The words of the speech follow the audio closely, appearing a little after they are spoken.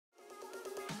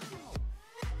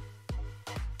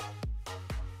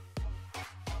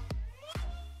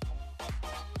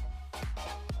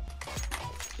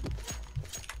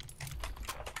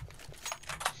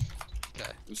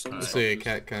still Let's say a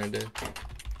cat kind of did.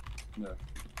 No.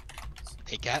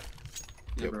 A cat?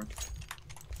 Yeah, Yep. bro.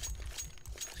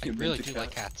 I really do like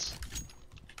cats.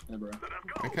 Yeah, bro.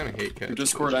 I kind of hate cats. Your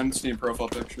Discord and Steam profile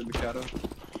picture, the cat.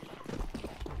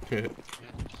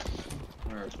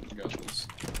 Alright, you got this.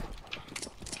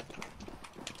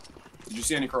 Did you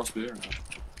see any cross B or not?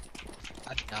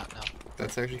 I do not know.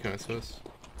 That's actually kind of sus.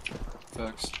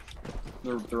 Facts.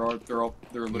 They're literally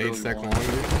Nade stack long. long,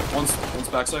 dude. One's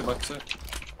backside.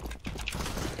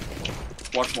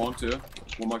 Watch long too.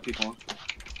 One might peek long.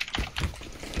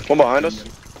 One behind us.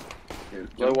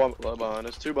 Yeah, Low behind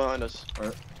us. Two behind us.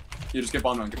 Alright. Yeah, just get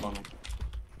bomb on. Go,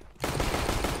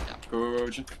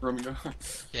 Roman, go.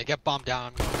 Yeah, get bombed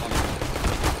down. I'm going bomb.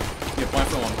 Yeah, blind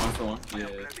for long. Yeah.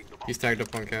 He's tagged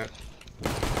up on cat.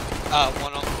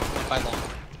 One by long.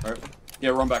 Alright. Yeah,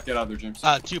 run back, get out of there, James.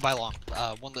 Two by long.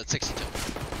 One that's 62.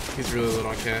 He's really lit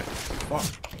on cat. Fuck.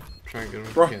 Try and get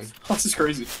him Bro, if you can. this is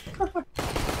crazy.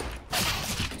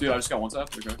 Dude, I just got one tap.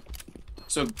 Okay.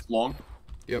 So, long?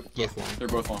 Yep, both long. They're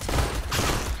both long.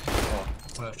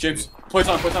 Oh. James, play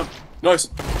time. Nice.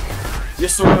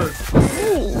 Yes, sir.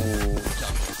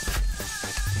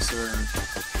 Yes, sir.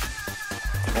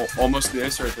 Oh, almost the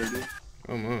ace right there, dude.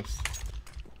 Almost.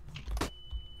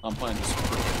 I'm playing this. I'm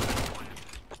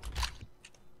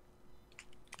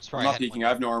Sorry, not peeking. I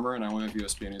have no armor and I only have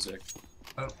USB and Isaac.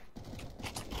 Oh.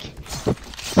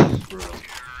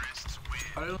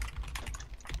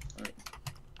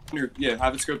 Yeah,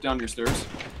 have it scoped down your stairs.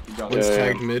 You got One's it.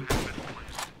 tagged mid.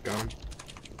 Got him.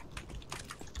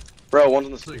 Bro, one's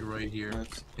in the It's like right here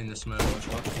Nice. in the smoke.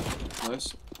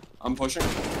 Nice. I'm pushing.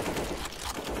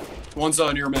 One's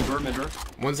near mid door.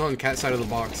 One's on cat side of the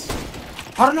box.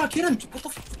 How did I not get him? What the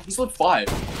f? He's lit 5.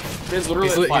 Man's literally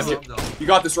He's lit lit, 5. he's You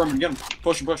got this, Roman. Get him.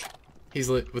 Push. He's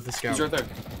lit with the scout. He's right there.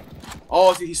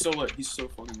 Oh, dude, he's so lit. He's so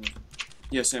fucking lit.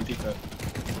 Yeah, Sam, peek that.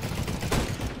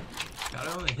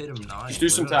 I only hit him 9. Just do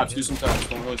some taps.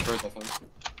 Don't really spread that fast.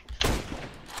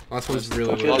 Last one's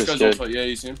really Okay. lit. Last guy's good. also, yeah,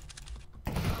 you see him?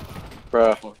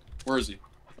 Bro, Fuck. Where is he?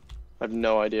 I have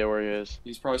no idea where he is.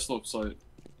 He's probably slope sight.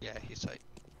 Yeah, he's like.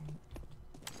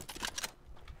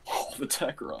 Oh, the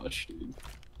tech rush, dude.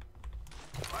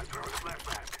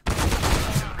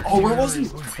 Oh, where was he?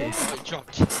 Oh, he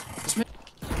jumped. This man-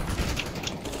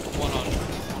 One on.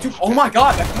 Dude, oh my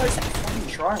god, that guy's a fucking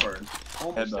tryhard. Oh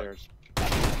my god. Upstairs.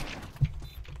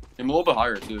 I'm a little bit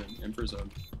higher too, in for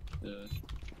zone. Yeah.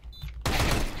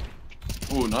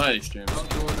 Oh, nice, James.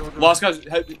 Last guy's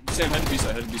head to B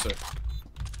side,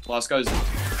 Last guy's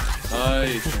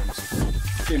nice,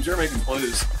 James. James, you're making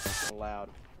plays. Loud.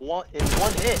 One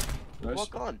hit. Nice.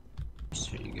 Walk on.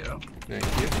 There you go. Thank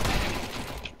you.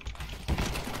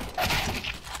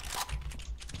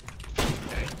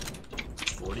 Okay.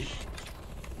 40.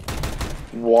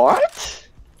 What?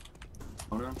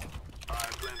 Okay.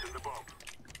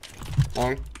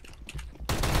 Long.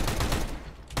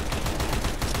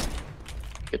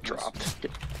 Get dropped.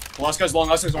 Last guy's long,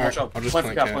 watch Alright, out. I'll just Plan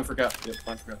for plant cap, plan for cap. Yep,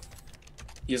 plan for cap.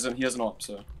 He has an op,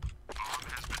 so.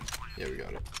 Yeah, we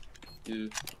got it. Yeah.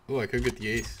 Oh, I could get the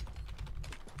ace.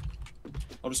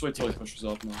 I'll just wait till he pushes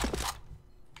up now.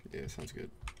 Yeah, sounds good.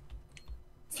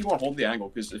 If you want to hold the angle,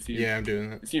 because if you Yeah, I'm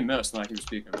doing that. if you miss, then I can just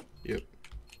peek him. Yep.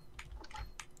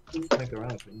 Make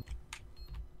around me.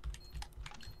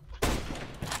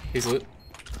 He's lit.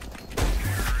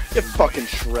 Get fucking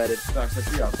shredded. Facts,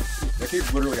 that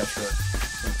kid literally got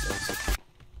shred.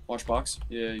 Watch box.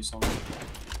 Yeah, you saw me.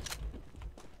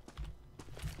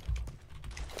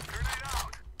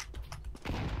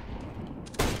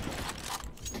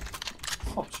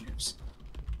 Oh, jeez.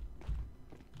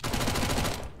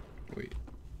 Wait.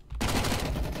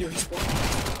 Yo, he's blind.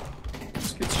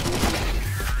 This kid's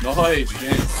shooting. Nice,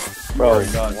 James. You Bro, are a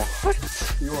god.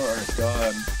 what? You are a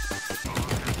god.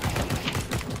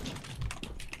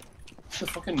 The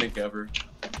fucking Nick ever.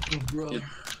 Bro. Yeah.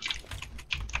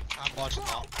 I'm watching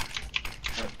now.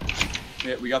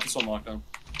 Yeah, we got this on lockdown.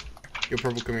 Yo,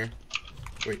 purple, come here.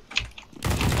 Wait.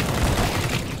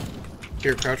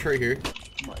 Here, crouch right here.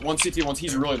 One CT,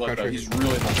 he's really like that. He's really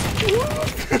like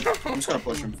that. I'm just gonna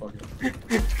push him, fuck it.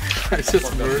 I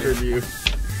just murdered you.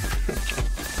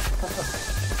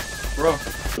 Bro.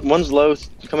 One's low,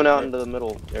 coming out into the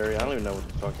middle area. I don't even know what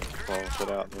the fuck call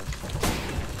shit out.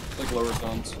 Like lower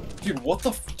zones. Dude, what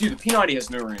the dude, the P90 has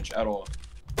no range at all.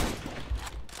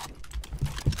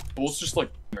 Bull's just like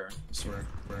there, I swear.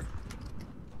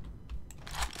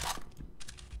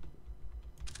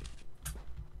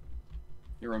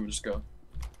 You're right, just go.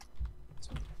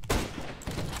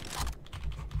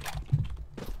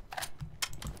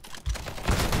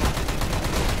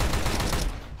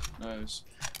 Nice.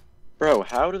 Bro,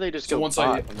 how do they just So go one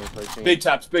side- bot when they play team? Big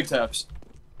taps, big taps.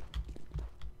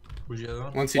 Where's the other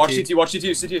one? One CT. Watch CT, watch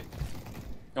CT, CT.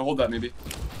 Now hold that maybe.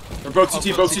 They're both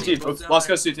CT, both CT. Both, last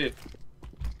guy's CT.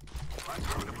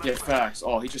 Yeah, facts.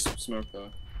 Oh, he just smoked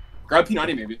though. Grab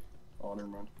P90 maybe. Oh, never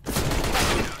mind.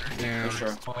 Yeah. For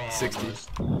sure. Oh, 60. nice.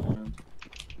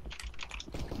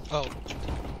 Oh,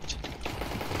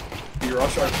 B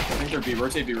rush. I think they're B.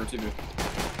 Rotate B, rotate B.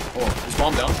 Oh, is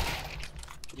bomb down?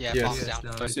 yeah, Yes. bomb's Yeah,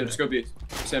 down. it's Nice, yeah, just go B.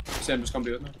 Sam, just come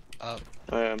B with me. Oh,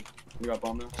 I am. We got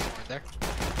bomb now. right there.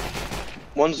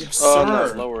 One's Yes, in sir.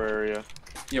 that lower area.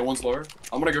 Yeah, one's lower.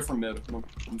 I'm gonna go from mid. I'm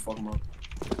gonna fuck him up.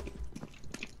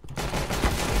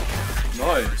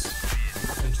 Nice.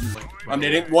 I'm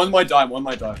nading. One might die, one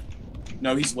might die.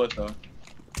 No, he's lit though.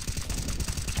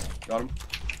 Got him.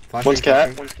 Flashing, One's cat.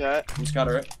 flashing. One's cat. He's got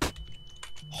it right.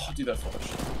 Oh, dude, that flash.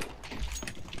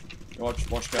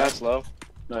 Watch cat. Cat's low.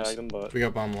 Nice. Tag him, but. We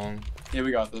got bomb long. Yeah,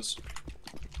 we got this.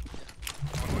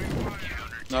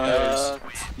 Nice.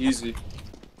 Easy.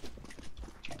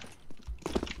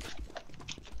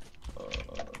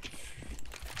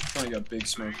 Trying to get big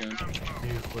smoke in.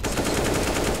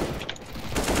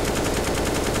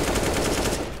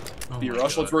 B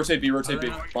rush. Let's rotate B. Rotate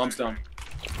B. Bomb's down.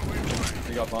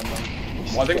 We got bomb down.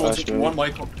 Well, I think Flash, dude. one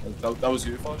mic. That was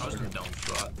you, Flash. I was in a dumb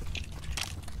spot.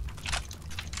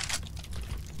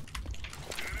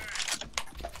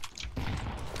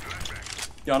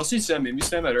 Yeah, honestly, Sam, maybe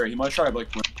stand that area. He might try like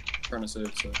trying to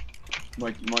save, so you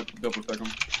might be able to pick him.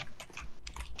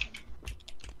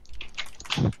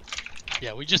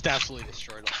 Yeah, we just absolutely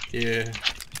destroyed them. Yeah.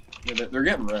 Yeah, they're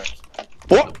getting wrecked.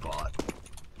 What? The bot.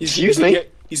 Excuse me?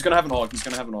 He's gonna have an AUG. He's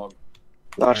gonna have an AUG.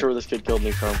 Not sure where this kid killed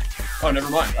me from. Oh, never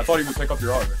mind. I thought he would pick up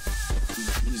your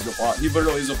AUG. He's a bot. He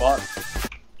literally is a bot.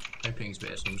 My ping's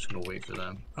base. I'm just gonna wait for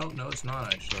them. Oh no, it's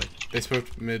not actually. They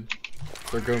smoked mid.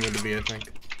 They're going mid to B, I think.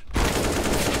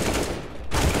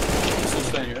 Still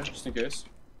staying here, just in case.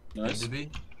 Nice. Mid to be?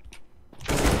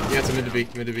 Yeah, it's a mid to B.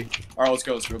 Mid to B. Alright, let's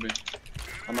go B.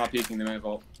 I'm not peeking, they may have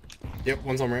ult. Yep,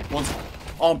 one's on right. One's.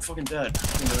 Oh, I'm fucking dead.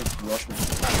 Rush me.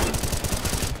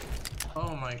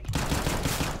 Oh my.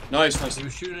 Nice, nice. He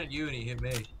was shooting at you and he hit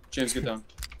me. James, get down.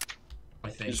 I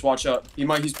think. Just watch out. He's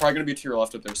probably gonna be to your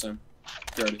left up there, Sam.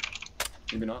 Get ready.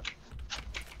 Maybe not.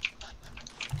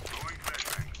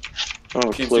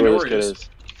 Oh, James, clue do you know where where this he kid is? is.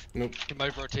 Nope. He might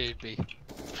have rotated B.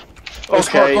 Oh,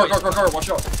 Okay. car, watch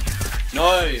out.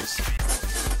 Nice.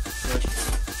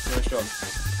 Nice job.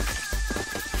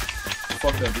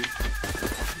 Fuck that, dude.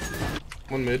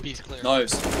 One mid. B's clear.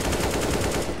 Nice.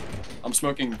 I'm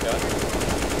smoking cat.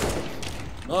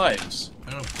 Nice.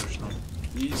 I don't push them.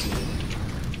 Easy.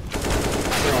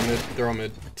 They're all mid. They're all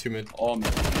mid. Two mid.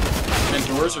 And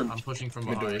doors are. I'm pushing from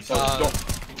Mid behind. doors.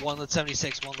 Don't. One lit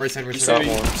 76, one Right lit side, right Sam,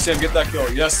 side. Sam, get that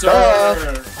kill. Yes, sir.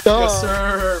 Duh. Yes,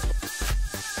 sir.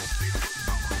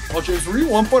 Oh, James, were you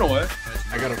 1 point away?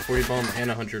 I got a 40 bomb and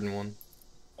 101.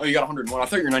 Oh, you got 101. I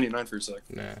thought you were 99 for a sec.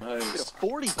 Nah. Get a Nice.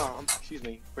 40 bomb. Excuse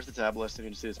me. Where's the tab list? I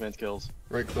need to see this man's kills.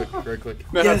 Right click, right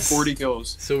click. Man had 40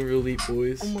 kills. Silver elite,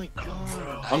 boys. Oh my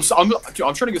god. I'm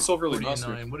trying to get silver elite 40 and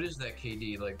master. 9. What is that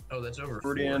KD? Like, oh, that's over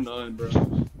 40 4. and 9, bro.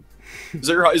 Is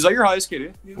that your highest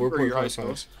KD? Or your highest 4.55.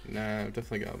 kills? Nah, I've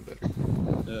definitely gotten better.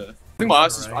 Yeah. I think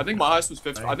my highest was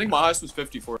 50. I think my highest was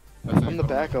 54. I think. I'm the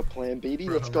backup plan, baby.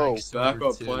 Bro, Let's go. like silver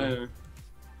Backup too. plan.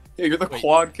 Yeah, you're the Wait.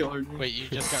 quad killer. Dude. Wait, you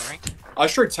just got ranked? I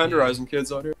straight tenderizing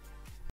kids out here.